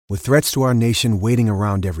With threats to our nation waiting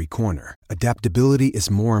around every corner, adaptability is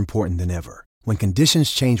more important than ever. When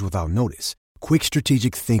conditions change without notice, quick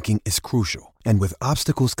strategic thinking is crucial. And with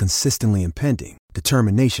obstacles consistently impending,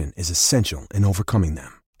 determination is essential in overcoming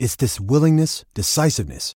them. It's this willingness,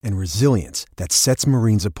 decisiveness, and resilience that sets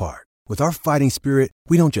Marines apart. With our fighting spirit,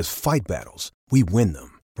 we don't just fight battles, we win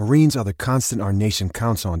them. Marines are the constant our nation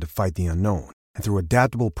counts on to fight the unknown. And through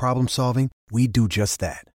adaptable problem solving, we do just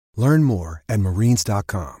that. Learn more at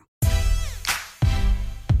marines.com.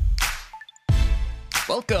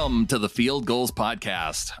 Welcome to the Field Goals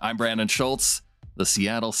Podcast. I'm Brandon Schultz. The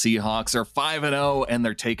Seattle Seahawks are 5-0, and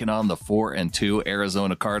they're taking on the 4-2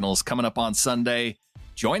 Arizona Cardinals coming up on Sunday.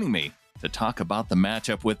 Joining me to talk about the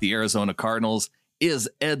matchup with the Arizona Cardinals is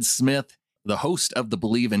Ed Smith, the host of the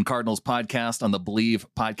Believe in Cardinals podcast on the Believe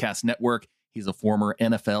Podcast Network. He's a former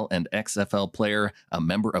NFL and XFL player, a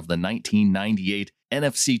member of the 1998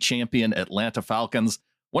 NFC champion Atlanta Falcons,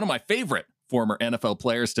 one of my favorite former NFL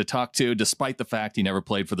players to talk to, despite the fact he never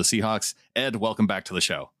played for the Seahawks. Ed, welcome back to the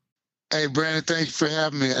show. Hey, Brandon, thank you for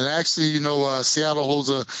having me. And actually, Seattle holds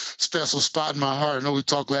a special spot in my heart. I know we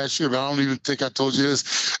talked last year, but I don't even think I told you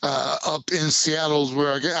this. Up in Seattle is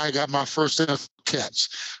where I got my first NFL catch.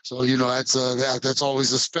 So, that's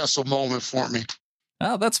always a special moment for me.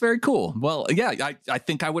 Oh, that's very cool. Well, yeah, I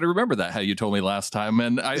think I would remember that, how you told me last time.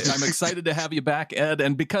 And I'm excited to have you back, Ed.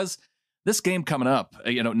 And because this game coming up,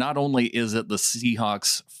 not only is it the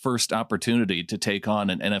Seahawks' first opportunity to take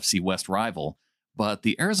on an NFC West rival, but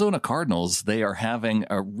the Arizona Cardinals, they are having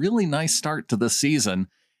a really nice start to the season.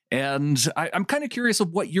 And I'm kind of curious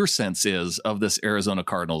of what your sense is of this Arizona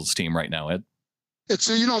Cardinals team right now, Ed. It's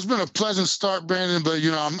been a pleasant start, Brandon, but,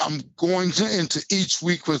 I'm going into each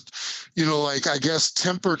week with,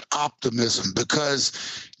 tempered optimism,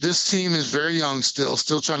 because this team is very young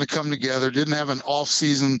still trying to come together. Didn't have an off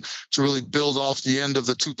season to really build off the end of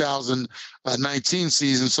the 2019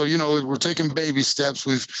 season. So, we're taking baby steps.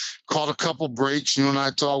 We've caught a couple breaks. You and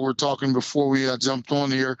I were talking before we jumped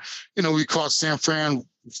on here. We caught San Fran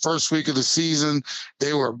first week of the season.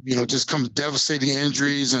 They were, just come devastating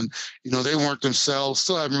injuries, and, they weren't themselves.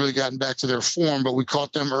 Still haven't really gotten back to their form, but we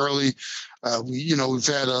caught them early. We've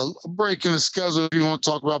had a break in the schedule. If you want to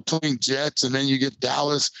talk about playing Jets, and then you get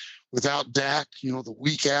Dallas without Dak, the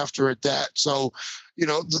week after at that. So,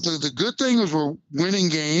 the good thing is we're winning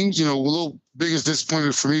games. A little biggest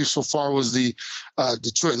disappointment for me so far was the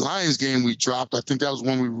Detroit Lions game we dropped. I think that was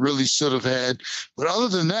one we really should have had. But other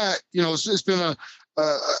than that, it's been a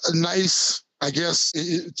nice, I guess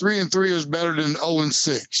 3-3 is better than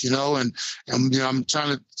 0-6, and I'm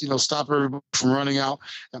trying to, stop everybody from running out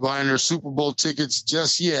and buying their Super Bowl tickets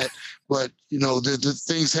just yet. But, the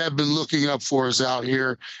things have been looking up for us out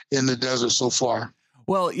here in the desert so far.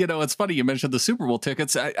 Well, it's funny you mentioned the Super Bowl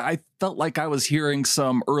tickets. I felt like I was hearing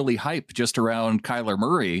some early hype just around Kyler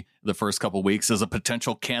Murray the first couple of weeks as a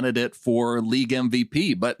potential candidate for league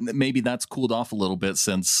MVP, but maybe that's cooled off a little bit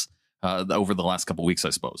since over the last couple of weeks, I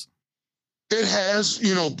suppose. It has.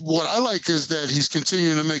 What I like is that he's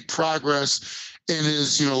continuing to make progress in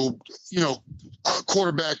his,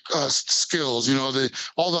 quarterback skills.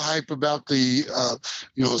 All the hype about the,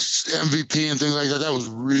 MVP and things like that, that was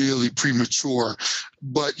really premature.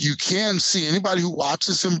 But you can see, anybody who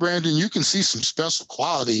watches him, Brandon, you can see some special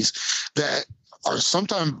qualities that are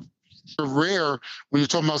sometimes rare when you're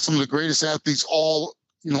talking about some of the greatest athletes all,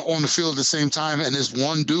 on the field at the same time. And this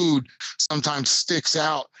one dude sometimes sticks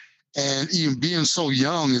out. And even being so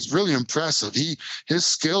young, it's really impressive. His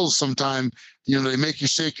skills sometimes, they make you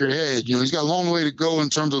shake your head. He's got a long way to go in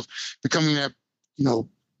terms of becoming that,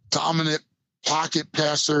 dominant pocket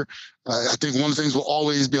passer. I think one of the things will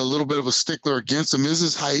always be a little bit of a stickler against him is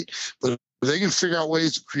his height, but they can figure out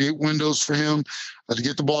ways to create windows for him to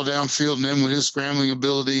get the ball downfield. And then with his scrambling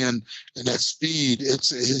ability and that speed,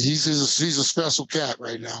 he's a special cat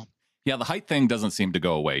right now. Yeah, the height thing doesn't seem to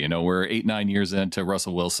go away. We're 8-9 years into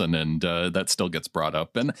Russell Wilson, and that still gets brought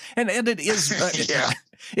up. And it is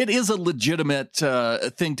it is a legitimate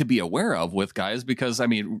thing to be aware of with guys, because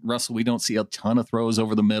Russell, we don't see a ton of throws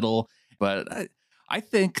over the middle, but I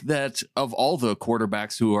think that of all the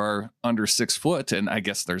quarterbacks who are under 6 foot, and I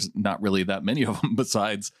guess there's not really that many of them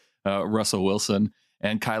besides Russell Wilson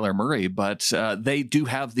and Kyler Murray, but they do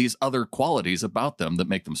have these other qualities about them that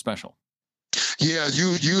make them special. Yeah,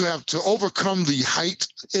 you have to overcome the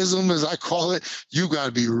heightism, as I call it. You got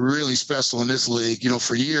to be really special in this league.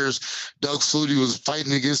 For years, Doug Flutie was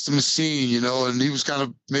fighting against the machine, and he was kind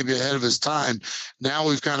of maybe ahead of his time. Now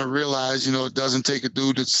we've kind of realized, it doesn't take a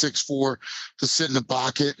dude that's 6'4" to sit in the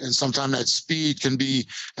pocket, and sometimes that speed can be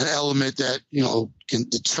an element that, can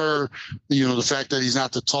deter, the fact that he's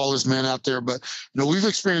not the tallest man out there. But, we've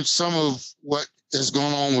experienced some of what is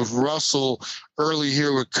going on with Russell early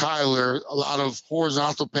here with Kyler, a lot of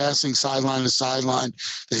horizontal passing sideline to sideline.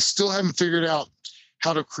 They still haven't figured out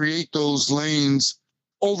how to create those lanes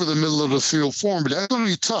over the middle of the field for him, but that's going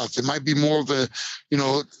to be tough. It might be more of a,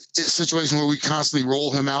 situation where we constantly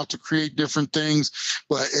roll him out to create different things.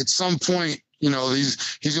 But at some point, he's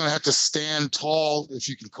going to have to stand tall, if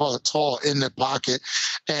you can call it tall, in the pocket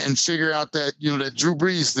and figure out that, that Drew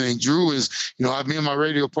Brees thing. Drew is, me and my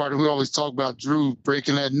radio partner, we always talk about Drew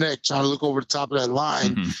breaking that neck, trying to look over the top of that line.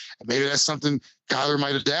 Mm-hmm. And maybe that's something Kyler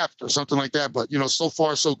might adapt or something like that. But, so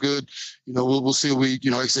far, so good. We'll see. Like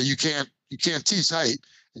I said, you can't teach height,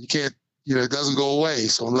 and you can't, it doesn't go away.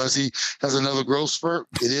 So unless he has another growth spurt,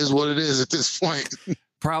 it is what it is at this point.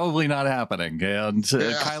 Probably not happening. And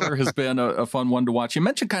Kyler has been a fun one to watch. You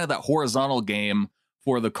mentioned kind of that horizontal game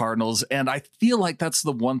for the Cardinals, and I feel like that's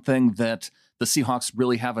the one thing that the Seahawks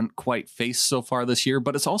really haven't quite faced so far this year,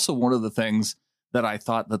 but it's also one of the things that I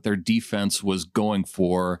thought that their defense was going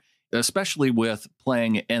for, especially with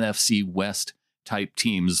playing NFC West type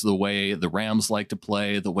teams, the way the Rams like to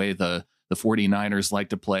play, the way the 49ers like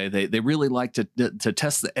to play. They really like to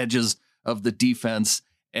test the edges of the defense.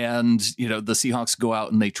 And, the Seahawks go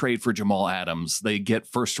out and they trade for Jamal Adams. They get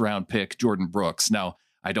first round pick Jordan Brooks. Now,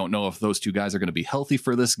 I don't know if those two guys are going to be healthy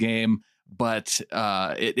for this game, but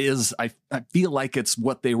it is, I feel like it's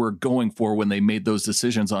what they were going for when they made those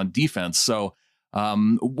decisions on defense. So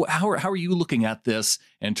how are you looking at this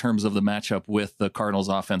in terms of the matchup with the Cardinals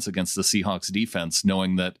offense against the Seahawks defense,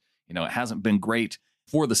 knowing that, it hasn't been great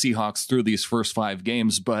for the Seahawks through these first 5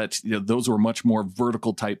 games, but those were much more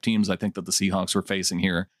vertical type teams, I think, that the Seahawks were facing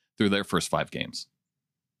here through their first 5 games.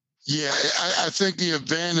 Yeah, I think the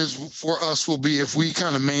advantage for us will be if we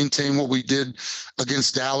kind of maintain what we did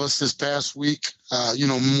against Dallas this past week,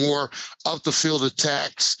 more up the field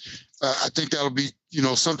attacks. I think that'll be,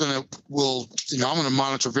 something that will, I'm going to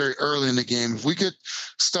monitor very early in the game. If we get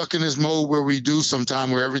stuck in this mode where we do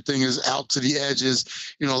sometime where everything is out to the edges,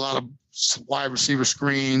 a lot of wide receiver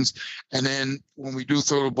screens. And then when we do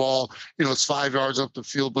throw the ball, it's 5 yards up the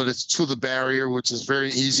field, but it's to the barrier, which is very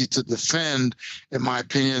easy to defend, in my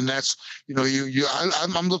opinion. That's,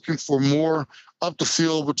 I'm looking for more up the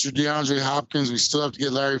field with your DeAndre Hopkins. We still have to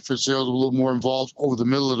get Larry Fitzgerald a little more involved over the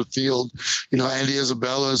middle of the field. Andy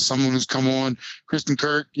Isabella is someone who's come on. Kristen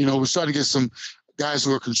Kirk, we're starting to get some guys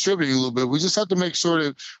who are contributing a little bit. We just have to make sure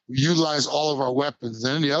that we utilize all of our weapons.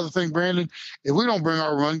 And the other thing, Brandon, if we don't bring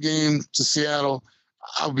our run game to Seattle,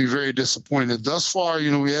 I'll be very disappointed. Thus far,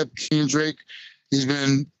 we have Kenyon Drake. He's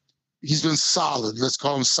been solid. Let's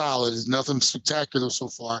call him solid. It's nothing spectacular so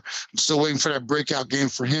far. I'm still waiting for that breakout game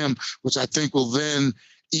for him, which I think will then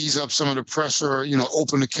ease up some of the pressure,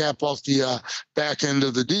 open the cap off the back end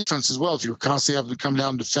of the defense as well. If you're constantly having to come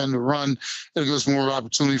down and defend the run, it gives more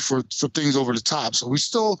opportunity for things over the top. So we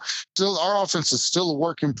still our offense is still a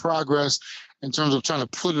work in progress in terms of trying to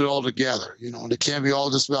put it all together, and it can't be all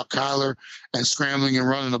just about Kyler and scrambling and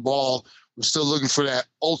running the ball. We're still looking for that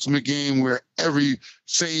ultimate game where every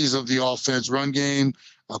phase of the offense, run game,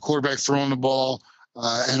 quarterback throwing the ball,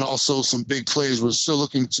 and also some big plays. We're still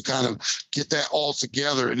looking to kind of get that all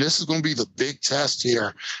together. And this is going to be the big test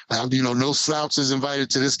here. No slouches invited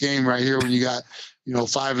to this game right here when you got,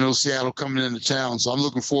 5-0 Seattle coming into town. So I'm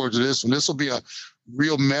looking forward to this one. This will be a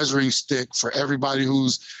real measuring stick for everybody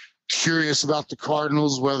who's curious about the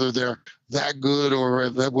Cardinals, whether they're that good or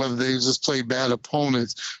whether they just play bad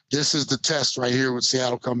opponents. This is the test right here with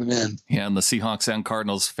Seattle coming in. Yeah, and the Seahawks and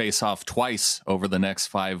Cardinals face off twice over the next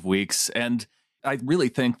 5 weeks. And I really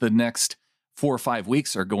think the next 4 or 5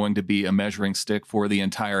 weeks are going to be a measuring stick for the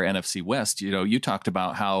entire NFC West. You talked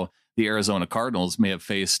about how the Arizona Cardinals may have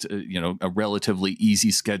faced, a relatively easy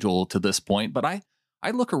schedule to this point, but I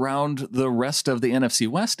look around the rest of the NFC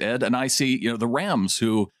West, Ed, and I see, the Rams,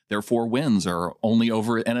 who their 4 wins are only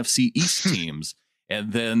over NFC East teams.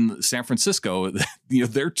 And then San Francisco,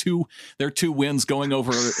 their two wins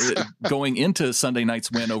going into Sunday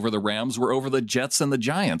night's win over the Rams were over the Jets and the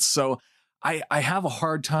Giants. So I have a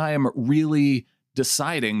hard time really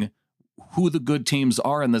deciding who the good teams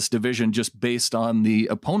are in this division just based on the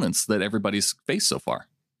opponents that everybody's faced so far.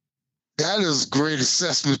 That is great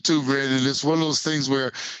assessment too, Brandon. It's one of those things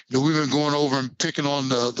where we've been going over and picking on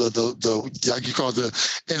the like you call it, the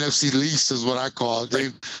NFC least is what I call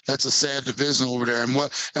it. That's a sad division over there. And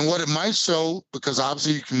what it might show, because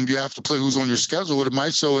obviously you have to play who's on your schedule. What it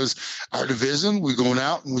might show is our division. We're going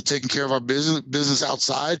out and we're taking care of our business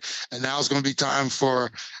outside, and now it's going to be time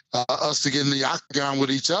for us to get in the octagon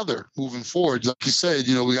with each other moving forward. Like you said,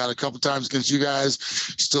 we got a couple times against you guys,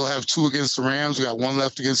 still have 2 against the Rams. We got 1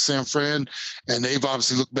 left against San Fran, and they've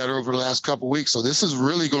obviously looked better over the last couple of weeks. So this is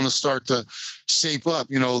really going to start to shape up.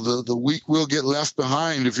 The week will get left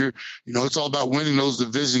behind if you're, it's all about winning those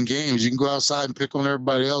division games. You can go outside and pick on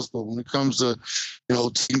everybody else, but when it comes to,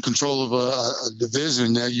 taking control of a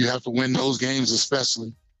division, you have to win those games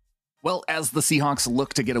especially. Well, as the Seahawks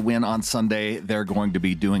look to get a win on Sunday, they're going to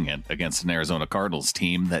be doing it against an Arizona Cardinals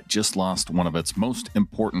team that just lost one of its most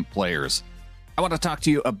important players. I want to talk to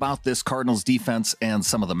you about this Cardinals defense and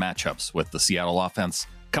some of the matchups with the Seattle offense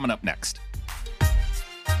coming up next.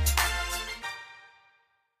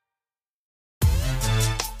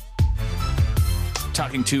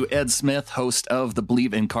 Talking to Ed Smith, host of the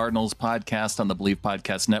Believe in Cardinals podcast on the Believe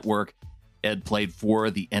Podcast Network. Ed played for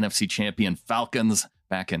the NFC champion Falcons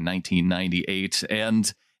back in 1998.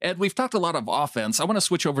 And Ed, we've talked a lot of offense. I want to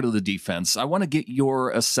switch over to the defense. I want to get your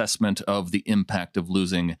assessment of the impact of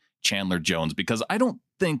losing Chandler Jones, because I don't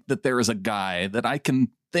think that there is a guy that I can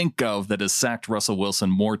think of that has sacked Russell Wilson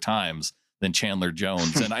more times than Chandler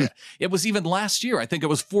Jones. And it was even last year. I think it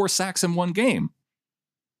was 4 sacks in 1 game.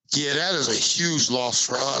 Yeah, that is a huge loss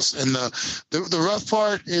for us. And the rough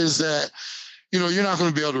part is that, you're not going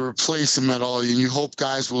to be able to replace him at all. And you hope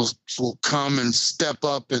guys will come and step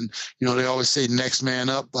up. And, they always say next man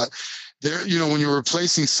up. But there, when you're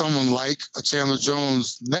replacing someone like a Chandler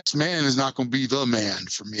Jones, next man is not going to be the man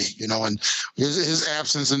for me, and his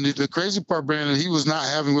absence. And the crazy part, Brandon, he was not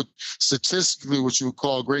having statistically what you would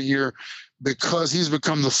call a great year, because he's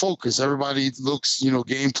become the focus. Everybody looks,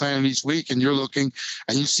 game planning each week, and you're looking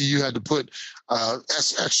and you see you had to put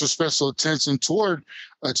extra special attention toward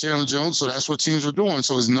Chandler Jones. So that's what teams were doing.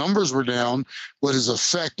 So his numbers were down, but his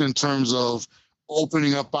effect in terms of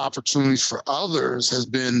opening up opportunities for others has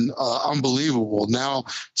been unbelievable. Now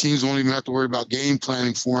teams won't even have to worry about game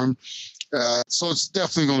planning for him. So it's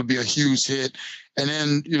definitely going to be a huge hit. And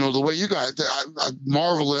then, the way you guys, I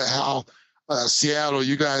marvel at how Seattle,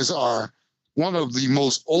 you guys are one of the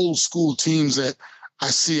most old school teams that I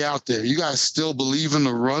see out there. You guys still believe in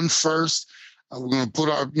the run first. We're going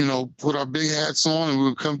to put our big hats on, and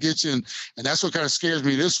we'll come get you. And that's what kind of scares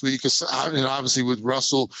me this week. And obviously with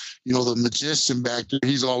Russell, the magician back there,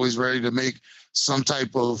 he's always ready to make some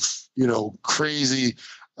type of, crazy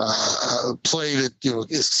play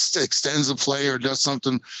that, extends the play or does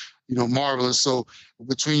something, marvelous. So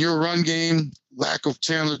between your run game, lack of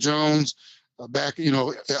Chandler Jones, back,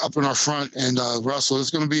 up in our front, and Russell,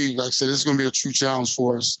 it's going to be, like I said, it's going to be a true challenge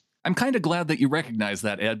for us. I'm kind of glad that you recognize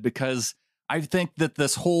that, Ed, because I think that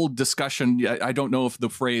this whole discussion, I don't know if the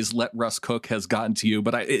phrase "let Russ cook" has gotten to you,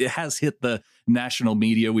 but it has hit the national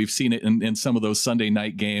media. We've seen it in some of those Sunday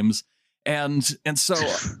night games. And so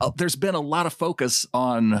there's been a lot of focus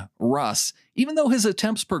on Russ, even though his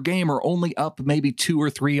attempts per game are only up maybe 2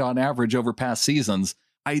 or 3 on average over past seasons.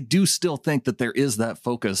 I do still think that there is that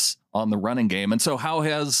focus on the running game. And so how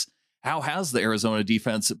has the Arizona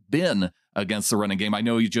defense been against the running game? I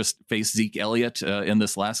know you just faced Zeke Elliott in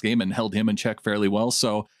this last game and held him in check fairly well.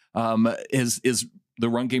 So is the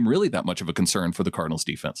run game really that much of a concern for the Cardinals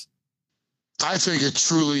defense? I think it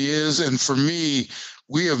truly is. And for me,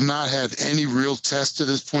 we have not had any real test to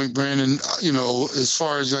this point, Brandon. As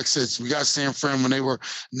far as, like I said, we got San Fran when they were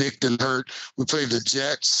nicked and hurt. We played the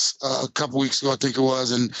Jets a couple weeks ago, I think it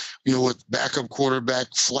was, and, with backup quarterback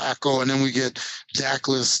Flacco, and then we get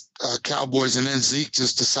Dakless Cowboys, and then Zeke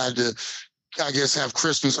just decided to, I guess, have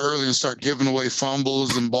Christmas early and start giving away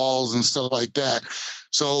fumbles and balls and stuff like that.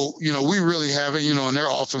 So, we really haven't, and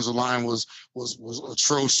their offensive line was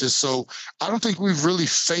atrocious. So I don't think we've really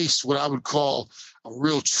faced what I would call a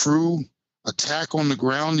real true attack on the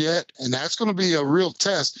ground yet. And that's going to be a real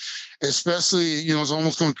test, especially, it's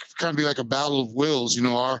almost going to kind of be like a battle of wills.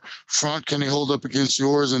 Our front, can they hold up against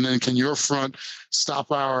yours? And then can your front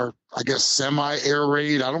stop our, I guess, semi-air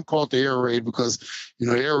raid? I don't call it the air raid because,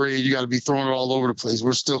 air raid, you got to be throwing it all over the place.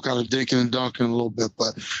 We're still kind of dinking and dunking a little bit.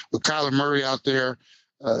 But with Kyler Murray out there,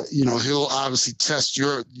 he'll obviously test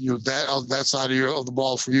your, that side of the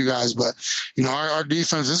ball for you guys. But, our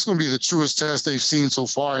defense, this is going to be the truest test they've seen so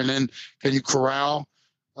far. And then can you corral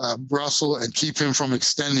Russell and keep him from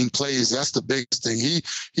extending plays? That's the biggest thing. He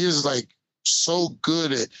is like so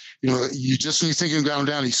good at, you just when you think him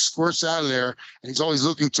down, he squirts out of there, and he's always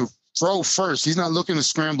looking to throw first. He's not looking to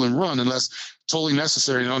scramble and run unless totally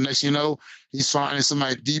necessary. Next you know, he's finding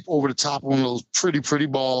somebody deep over the top of one of those pretty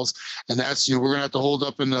balls. And that's, we're going to have to hold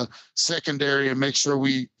up in the secondary and make sure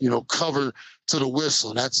we, cover to the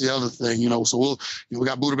whistle. That's the other thing, So we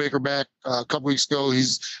got Buda Baker back a couple weeks ago. He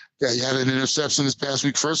had an interception this past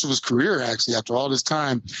week, first of his career, actually, after all this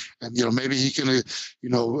time. And, maybe he can,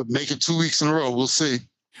 make it 2 weeks in a row. We'll see.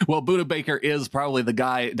 Well, Buda Baker is probably the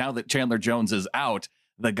guy, now that Chandler Jones is out,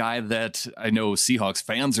 the guy that I know Seahawks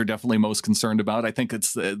fans are definitely most concerned about. I think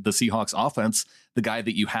it's the Seahawks offense, the guy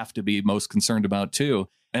that you have to be most concerned about too.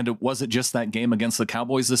 And was it just that game against the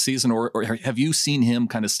Cowboys this season, or have you seen him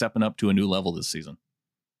kind of stepping up to a new level this season?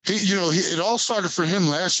 It all started for him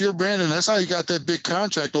last year, Brandon. That's how he got that big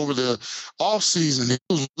contract over the offseason. He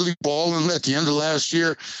was really balling at the end of last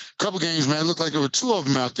year. A couple games, man, it looked like there were two of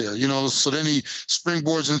them out there, So then he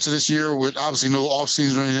springboards into this year with obviously no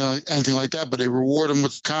offseason or anything like that, but they reward him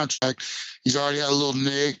with the contract. He's already had a little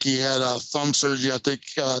nick. He had a thumb surgery, I think,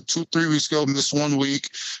 2-3 weeks ago, missed 1 week,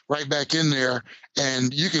 right back in there.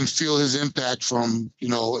 And you can feel his impact from,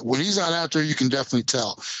 when he's not out there, you can definitely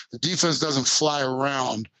tell. The defense doesn't fly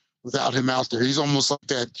around without him out there. He's almost like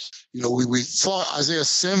that, we thought Isaiah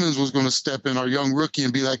Simmons was going to step in, our young rookie,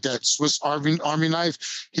 and be like that Swiss Army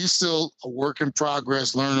knife. He's still a work in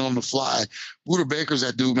progress, learning on the fly. Buda Baker's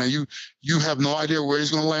that dude, man. You have no idea where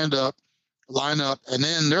he's going to line up. And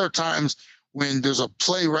then there are times when there's a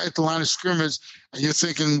play right at the line of scrimmage and you're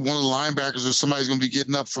thinking one of the linebackers or somebody's going to be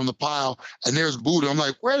getting up from the pile, and there's Buda. I'm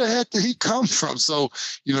like, where the heck did he come from? So,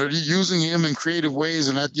 they're using him in creative ways,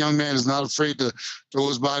 and that young man is not afraid to throw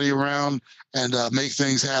his body around and make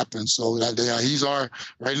things happen. So he's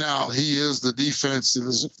right now, he is the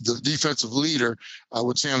defensive leader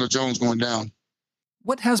with Chandler Jones going down.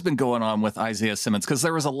 What has been going on with Isaiah Simmons? Because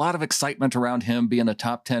there was a lot of excitement around him being a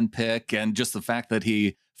top 10 pick, and just the fact that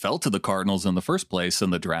he fell to the Cardinals in the first place in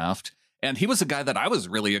the draft. And he was a guy that I was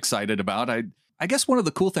really excited about. I guess one of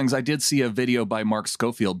the cool things, I did see a video by Mark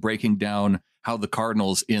Schofield breaking down how the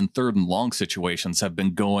Cardinals in 3rd and long situations have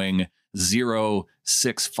been going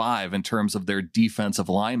 0-6-5 in terms of their defensive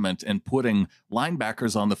alignment and putting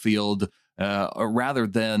linebackers on the field rather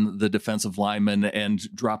than the defensive linemen,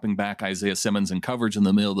 and dropping back Isaiah Simmons in coverage in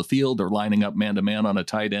the middle of the field or lining up man-to-man on a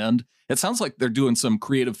tight end. It sounds like they're doing some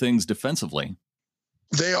creative things defensively.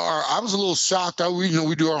 They are. I was a little shocked.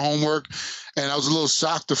 We do our homework, and I was a little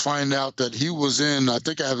shocked to find out that he was in, I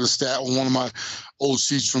think I have a stat on one of my old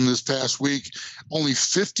sheets from this past week, only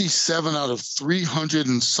 57 out of 300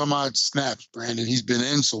 and some odd snaps, Brandon, he's been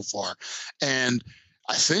in so far. And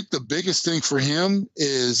I think the biggest thing for him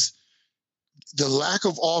is the lack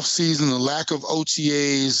of offseason, the lack of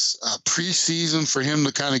OTAs, preseason for him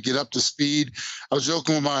to kind of get up to speed. I was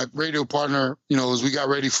joking with my radio partner, as we got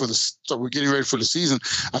ready we're getting ready for the season.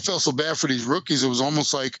 I felt so bad for these rookies. It was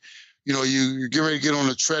almost like, you get ready to get on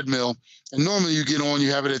a treadmill, and normally you get on,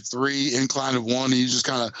 you have it at 3, incline of 1, and you just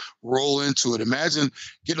kind of roll into it. Imagine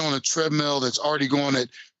getting on a treadmill that's already going at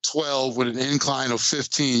 12 with an incline of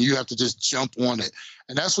 15. You have to just jump on it.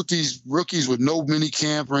 And that's what these rookies with no mini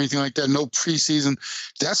camp or anything like that, no preseason,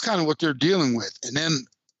 that's kind of what they're dealing with. And then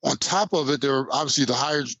on top of it, they're obviously the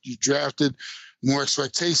higher you drafted, more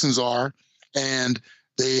expectations are. And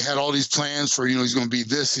they had all these plans for, he's going to be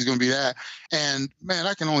this, he's going to be that. And man,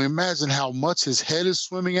 I can only imagine how much his head is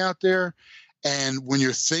swimming out there. And when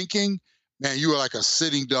you're thinking, man, you are like a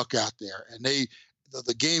sitting duck out there. And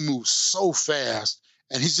the game moves so fast.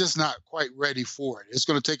 And he's just not quite ready for it. It's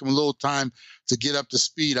going to take him a little time to get up to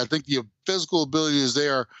speed. I think the physical ability is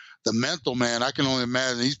there. The mental, man, I can only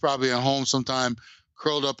imagine. He's probably at home sometime,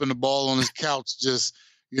 curled up in the ball on his couch, just,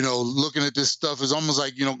 looking at this stuff. It's almost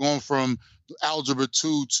like, going from algebra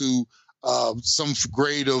 2 to some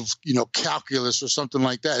grade of, calculus or something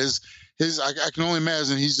like that. I can only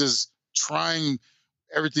imagine he's just trying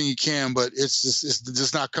everything he can, but it's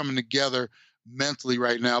just not coming together mentally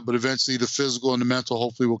right now, but eventually the physical and the mental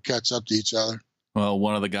hopefully will catch up to each other. Well,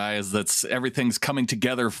 one of the guys that's everything's coming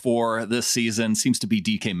together for this season seems to be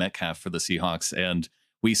DK Metcalf for the Seahawks. And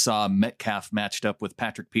we saw Metcalf matched up with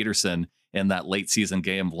Patrick Peterson in that late season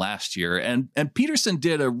game last year. And Peterson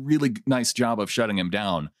did a really nice job of shutting him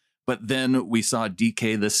down. But then we saw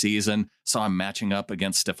DK this season, saw him matching up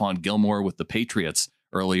against Stephon Gilmore with the Patriots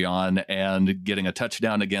early on and getting a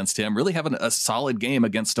touchdown against him, really having a solid game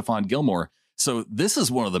against Stephon Gilmore. So this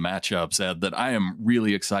is one of the matchups, Ed, that I am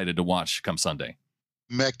really excited to watch come Sunday.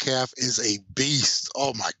 Metcalf is a beast.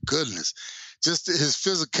 Oh, my goodness. Just his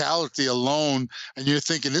physicality alone. And you're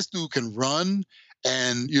thinking this dude can run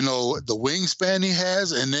and, the wingspan he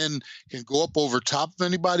has, and then can go up over top of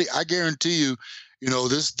anybody. I guarantee you,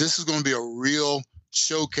 this is going to be a real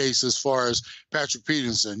showcase as far as Patrick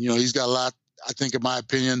Peterson. He's got a lot, I think, in my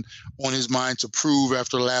opinion, on his mind to prove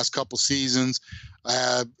after the last couple seasons.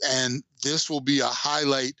 And this will be a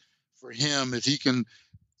highlight for him if he can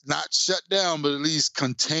not shut down, but at least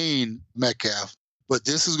contain Metcalf. But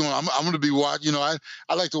this is I'm going to be watching. I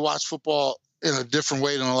like to watch football in a different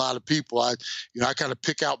way than a lot of people. I kind of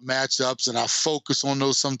pick out matchups and I focus on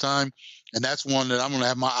those sometime. And that's one that I'm going to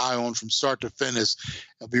have my eye on from start to finish.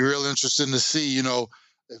 It'll be real interesting to see,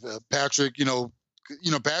 if Patrick,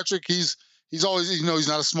 Patrick, he's always, he's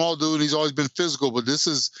not a small dude. He's always been physical, but this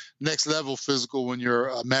is next level physical when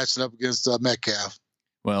you're matching up against Metcalf.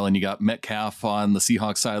 Well, and you got Metcalf on the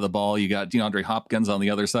Seahawks side of the ball. You got DeAndre Hopkins on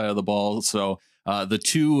the other side of the ball. So the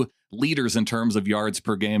two leaders in terms of yards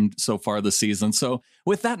per game so far this season. So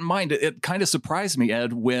with that in mind, it kind of surprised me,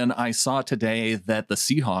 Ed, when I saw today that the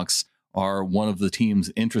Seahawks are one of the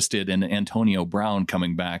teams interested in Antonio Brown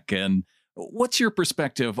coming back. And what's your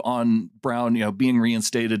perspective on Brown, being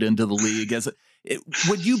reinstated into the league?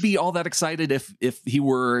 Would you be all that excited if he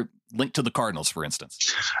were linked to the Cardinals, for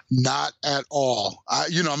instance? Not at all.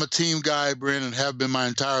 I'm a team guy, Brandon, have been my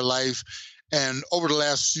entire life. And over the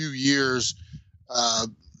last few years,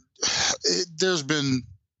 there's been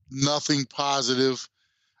nothing positive.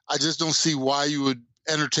 I just don't see why you would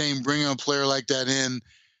entertain bringing a player like that in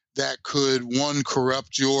that could, one,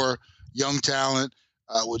 corrupt your young talent,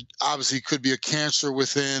 could be a cancer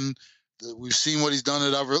within. We've seen what he's done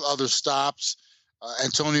at other stops.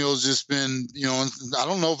 Antonio's just been, I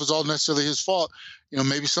don't know if it's all necessarily his fault.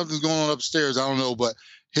 Maybe something's going on upstairs. I don't know, but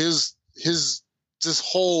this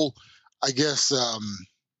whole, I guess,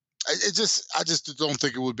 I just don't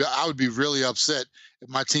think it would be. I would be really upset if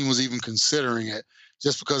my team was even considering it,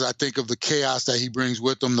 just because I think of the chaos that he brings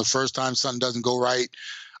with him. The first time something doesn't go right,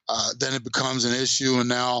 then it becomes an issue. And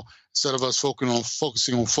now instead of us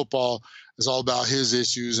focusing on football, it's all about his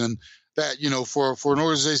issues. And that, for an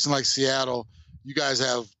organization like Seattle, you guys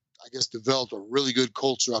have, I guess, developed a really good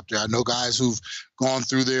culture up there. I know guys who've gone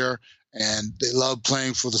through there and they love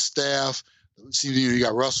playing for the staff. You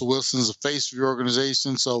got Russell Wilson as a face of your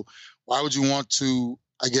organization. So why would you want to,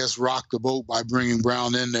 I guess, rock the boat by bringing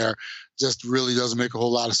Brown in there? Just really doesn't make a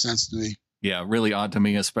whole lot of sense to me. Yeah, really odd to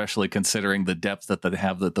me, especially considering the depth that they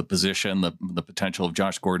have, the position, the potential of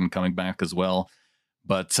Josh Gordon coming back as well.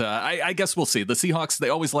 But I guess we'll see. The Seahawks, they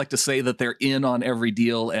always like to say that they're in on every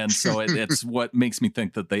deal. And so it's what makes me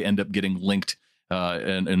think that they end up getting linked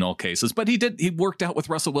in all cases. But he worked out with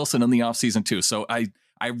Russell Wilson in the offseason too. So I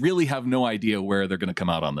really have no idea where they're going to come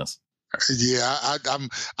out on this. Yeah,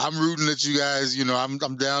 I'm rooting at you guys.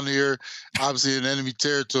 I'm down here, obviously in enemy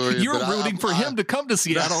territory. You're rooting for him to come to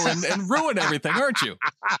Seattle and ruin everything, aren't you?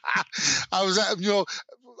 I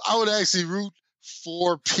would actually root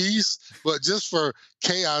for peace, but just for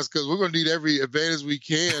chaos, because we're going to need every advantage we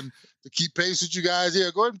can to keep pace with you guys. Yeah,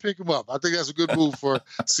 go ahead and pick him up. I think that's a good move for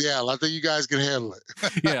Seattle. I think you guys can handle it.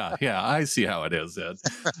 Yeah, I see how it is, Ed.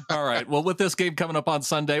 All right. Well, with this game coming up on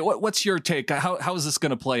Sunday, what's your take? How is this going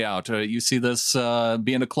to play out? You see this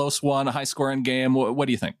being a close one, a high-scoring game? What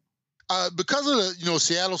do you think? Because of the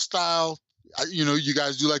Seattle style, you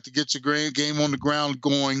guys do like to get your game on the ground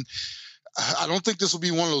going. I don't think this will be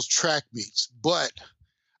one of those track meets, but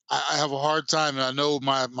I have a hard time, and I know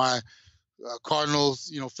my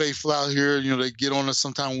Cardinals, faithful out here, they get on us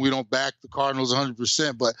sometimes when we don't back the Cardinals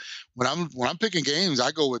 100%. But when I'm picking games,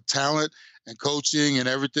 I go with talent and coaching and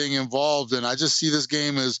everything involved. And I just see this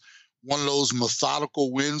game as one of those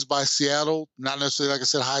methodical wins by Seattle. Not necessarily, like I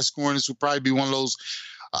said, high scoring. This would probably be one of those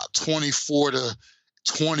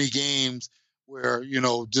 24-20 games where,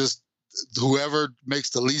 just whoever makes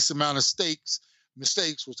the least amount of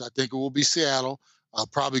mistakes, which I think it will be Seattle,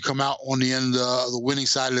 probably come out on the end of the winning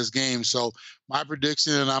side of this game. So my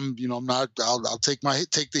prediction, and I'll take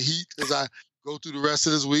the heat as I go through the rest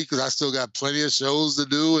of this week, because I still got plenty of shows to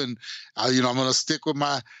do, and I'm going to stick with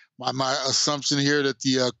my assumption here that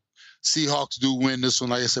the Seahawks do win this one,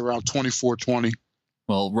 like I said, around 24-20.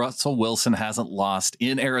 Well, Russell Wilson hasn't lost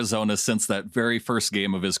in Arizona since that very first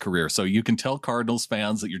game of his career. So you can tell Cardinals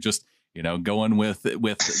fans that you're just, going with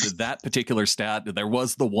that particular stat. There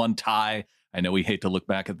was the one tie. I know we hate to look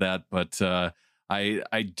back at that, but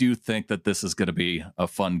I do think that this is going to be a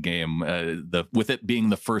fun game, with it being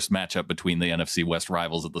the first matchup between the NFC West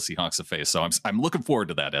rivals that the Seahawks have faced. So I'm looking forward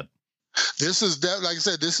to that, Ed. This is that, like I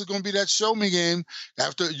said, this is going to be that show me game.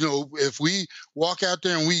 After, if we walk out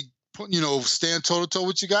there and we stand toe to toe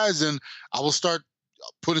with you guys, then I will start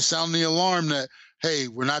sounding the alarm that, hey,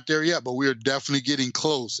 we're not there yet, but we are definitely getting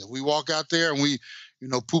close. If we walk out there and we,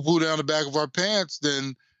 poo-poo down the back of our pants,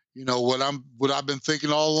 then, what I've been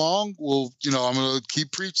thinking all along. Well, I'm going to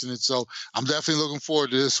keep preaching it. So I'm definitely looking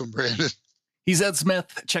forward to this one, Brandon. He's Ed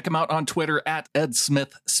Smith. Check him out on Twitter at Ed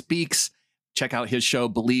Smith Speaks. Check out his show,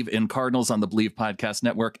 Believe in Cardinals, on the Believe Podcast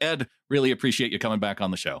Network. Ed, really appreciate you coming back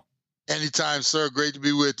on the show. Anytime, sir. Great to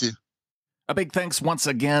be with you. A big thanks once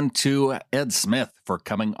again to Ed Smith for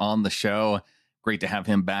coming on the show. Great to have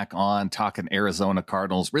him back on talking Arizona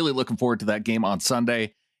Cardinals. Really looking forward to that game on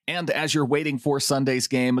Sunday. And as you're waiting for Sunday's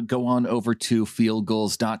game, go on over to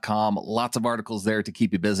fieldgoals.com. Lots of articles there to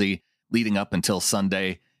keep you busy leading up until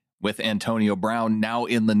Sunday. With Antonio Brown now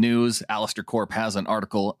in the news, Alistair Corp has an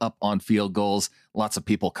article up on Field Goals. Lots of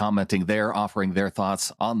people commenting there, offering their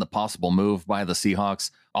thoughts on the possible move by the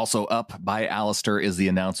Seahawks. Also up by Alistair is the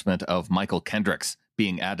announcement of Michael Kendricks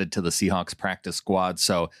being added to the Seahawks practice squad.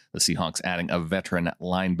 So the Seahawks adding a veteran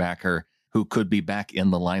linebacker who could be back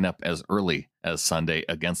in the lineup as early as Sunday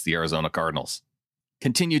against the Arizona Cardinals.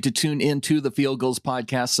 Continue to tune into the Field Goals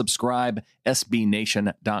podcast. Subscribe,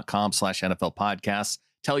 sbnation.com/NFL podcasts.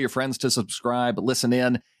 Tell your friends to subscribe, listen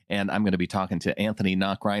in, and I'm going to be talking to Anthony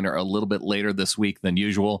Knockreiner a little bit later this week than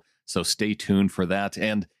usual, so stay tuned for that.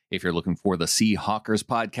 And if you're looking for the Seahawkers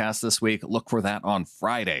podcast this week, look for that on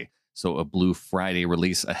Friday. So a Blue Friday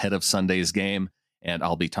release ahead of Sunday's game, and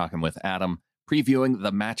I'll be talking with Adam, previewing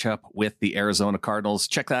the matchup with the Arizona Cardinals.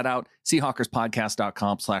 Check that out,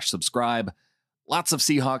 Seahawkerspodcast.com/subscribe. Lots of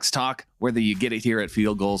Seahawks talk, whether you get it here at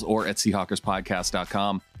Field Goals or at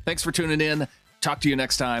Seahawkerspodcast.com. Thanks for tuning in. Talk to you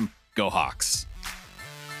next time. Go Hawks.